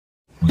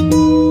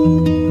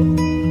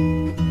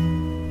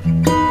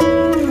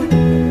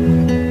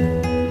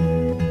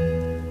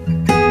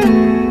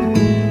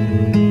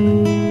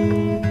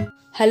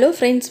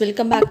friends,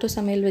 welcome back to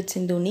Samaiyal with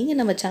Sindhu. நீங்க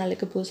நம்ம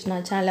சேனலுக்கு புதுசுனா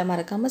சேனலை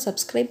மறக்காம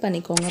subscribe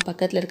பண்ணிக்கோங்க.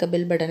 பக்கத்துல இருக்க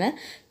bell பட்டனை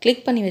click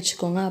பண்ணி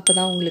வெச்சுக்கோங்க.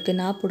 அப்பதான் உங்களுக்கு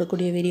நான்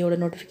போடக்கூடிய வீடியோட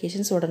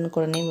notifications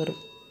உடனுக்குடனே வரும்.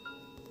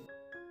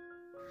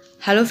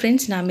 Hello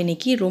friends, நாம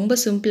இன்னைக்கு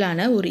ரொம்ப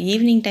சிம்பிளான ஒரு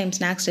ஈவினிங் டைம்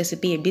ஸ்நாக்ஸ்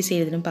ரெசிபி எப்படி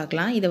செய்யறதுன்னு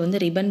பார்க்கலாம். இத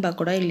வந்து ரிப்பன்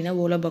பக்கோடா இல்லனா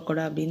ஓலா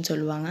பக்கோடா அப்படினு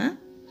சொல்லுவாங்க.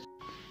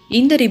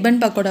 இந்த ரிப்பன்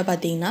பக்கோடா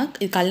பாத்தீங்கன்னா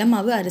கடலை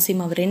மாவு அரிசி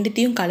மாவு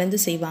ரெண்டுத்தையும் கலந்து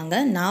செய்வாங்க.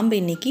 நாம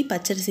இன்னைக்கு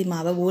பச்சரிசி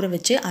மாவை ஊற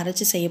வச்சு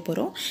அரைச்சு செய்ய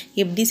போறோம்.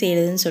 எப்படி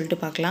செய்யறதுன்னு சொல்லிட்டு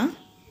பார்க்கலாம்.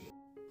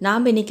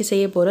 நாம இன்னைக்கு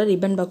செய்ய போற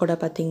ரிப்பன் பக்கோடா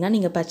பாத்தீங்கன்னா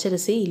நீங்க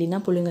பச்சரிசி இல்லனா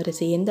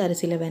புழுங்கரிசி எந்த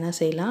அரிசில வேணா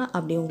செய்யலாம்.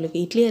 அப்படி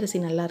உங்களுக்கு இட்லி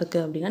அரிசி நல்லா இருக்கு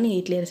அப்படினா நீங்க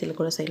இட்லி அரிசில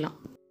கூட செய்யலாம்.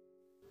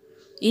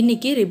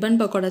 இன்னைக்கு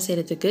ரிப்பன் பக்கோடா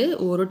செய்யறதுக்கு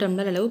 1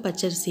 டம்ளர் அளவு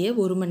பச்சரிசியை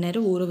 1 மணி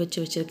நேரம் ஊற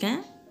வச்சு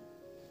வச்சிருக்கேன்.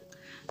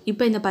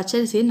 இப்போ இந்த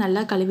பச்சரிசியை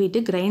நல்லா கழுவிட்டு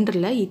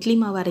கிரைண்டர்ல இட்லி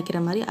மாவு அரைக்கிற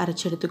மாதிரி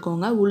அரைச்சு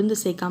எடுத்துக்கோங்க. உளுந்து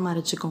சேர்க்காம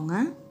அரைச்சுக்கோங்க.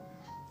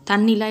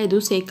 தண்ணிலாம்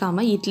எதுவும்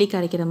சேர்க்காம இட்லிக்கு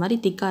அரைக்கிற மாதிரி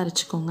திக்கா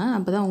அரைச்சுக்கோங்க.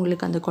 அப்பதான்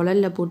உங்களுக்கு அந்த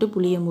குழல்ல போட்டு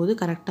புளியும் போது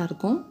கரெக்டா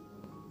இருக்கும்.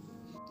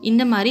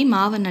 இந்த மாதிரி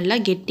மாவை நல்லா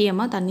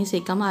கெட்டியமா தண்ணி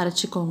சேர்க்காம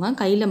அரைச்சுக்கோங்க.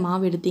 கையில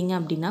மாவு எடுத்தீங்க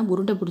அப்படின்னா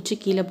உருண்டை பிடிச்சி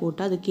கீழே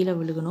போட்டு அது கீழே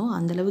விழுகணும்.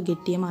 அந்த அளவு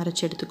கெட்டியமா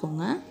அரைச்சு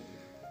எடுத்துக்கோங்க.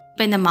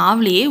 இப்போ இந்த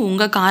மாவுலயே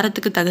உங்க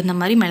காரத்துக்கு தகுந்த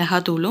மாதிரி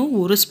மிளகாத்தூளும்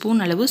 1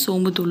 ஸ்பூன் அளவு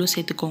சோம்பு தூளும்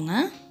சேர்த்துக்கோங்க.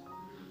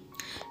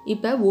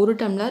 இப்போ 1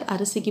 டம்ளர்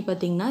அரிசிக்கு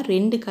பார்த்தீங்கன்னா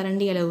 2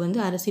 கரண்டி அளவு வந்து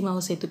அரிசி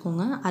மாவு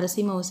சேர்த்துக்கோங்க.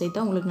 அரிசி மாவு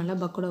சேர்த்தா உங்களுக்கு நல்லா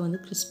பக்கோடா வந்து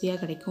கிறிஸ்பியாக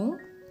கிடைக்கும்.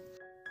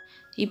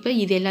 இப்போ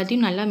இது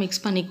எல்லாத்தையும் நல்லா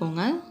மிக்ஸ்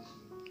பண்ணிக்கோங்க.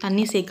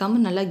 தண்ணி சேர்க்காம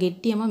நல்லா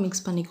கெட்டியமாக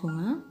மிக்ஸ்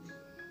பண்ணிக்கோங்க.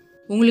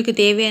 உங்களுக்கு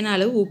தேவையான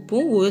அளவு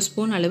உப்பும் 1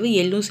 ஸ்பூன் அளவு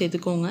எள்ளும்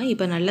சேர்த்துக்கோங்க.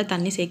 இப்போ நல்லா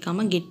தண்ணி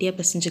சேர்க்காம கெட்டியாக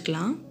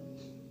பிசைஞ்சுக்கலாம்.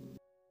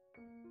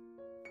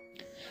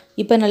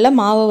 இப்போ நல்லா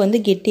மாவை வந்து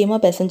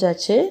கெட்டியமாக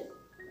பிசைஞ்சாச்சு.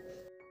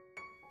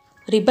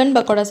 ரிப்பன்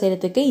பக்கோடா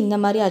செய்கிறதுக்கு இந்த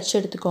மாதிரி அச்சு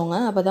எடுத்துக்கோங்க.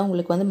 அப்போ தான்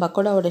உங்களுக்கு வந்து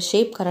பக்கோடாவோட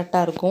ஷேப்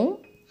கரெக்டாக இருக்கும்.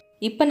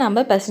 இப்போ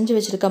நம்ம பிசைஞ்சு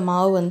வச்சுருக்க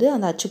மாவு வந்து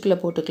அந்த அச்சுக்குள்ளே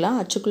போட்டுக்கலாம்.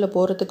 அச்சுக்குள்ளே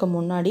போகிறதுக்கு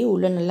முன்னாடி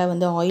உள்ளே நல்லா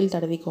வந்து ஆயில்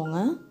தடவிக்கோங்க.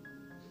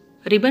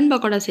 ரிப்பன்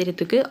பக்கோடா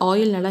செய்கிறதுக்கு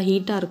ஆயில் நல்லா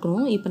ஹீட்டாக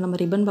இருக்கணும். இப்போ நம்ம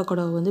ரிப்பன்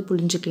பக்கோடாவை வந்து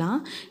புழிஞ்சிக்கலாம்.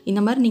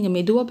 இந்த மாதிரி நீங்கள்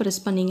மெதுவாக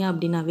ப்ரெஸ் பண்ணிங்க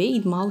அப்படின்னாவே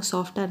இது மாவு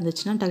சாஃப்டாக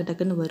இருந்துச்சுன்னா டக்கு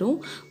டக்குன்னு வரும்.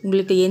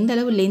 உங்களுக்கு எந்த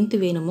அளவு லென்த்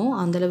வேணுமோ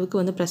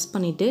அந்தளவுக்கு வந்து ப்ரெஸ்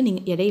பண்ணிவிட்டு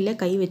நீங்கள் இடையில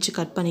கை வச்சு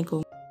கட்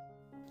பண்ணிக்கோங்க.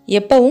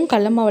 எப்பவும்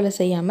கடலை மாவில்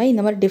செய்யாமல்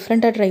இந்த மாதிரி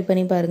டிஃப்ரெண்ட்டாக ட்ரை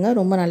பண்ணி பாருங்கள்.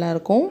 ரொம்ப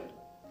நல்லாயிருக்கும்.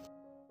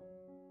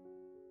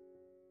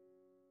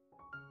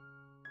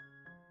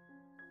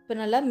 இப்போ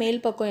நல்லா மேல்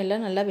பக்கம்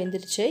எல்லாம் நல்லா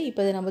வெந்துருச்சு.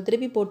 இப்போ இதை நம்ம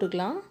திருப்பி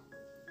போட்டுக்கலாம்.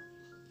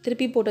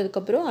 திருப்பி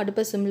போட்டதுக்கப்புறம்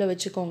அடுப்பை சிம்மில்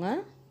வச்சுக்கோங்க.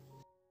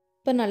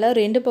 இப்போ நல்லா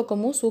 2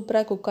 பக்கமும்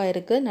சூப்பராக குக்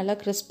ஆகிருக்கு. நல்லா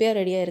கிறிஸ்பியாக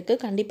ரெடியாக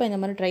இருக்குது. கண்டிப்பாக இந்த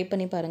மாதிரி ட்ரை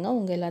பண்ணி பாருங்கள்.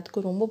 உங்கள்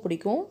எல்லாத்துக்கும் ரொம்ப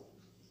பிடிக்கும்.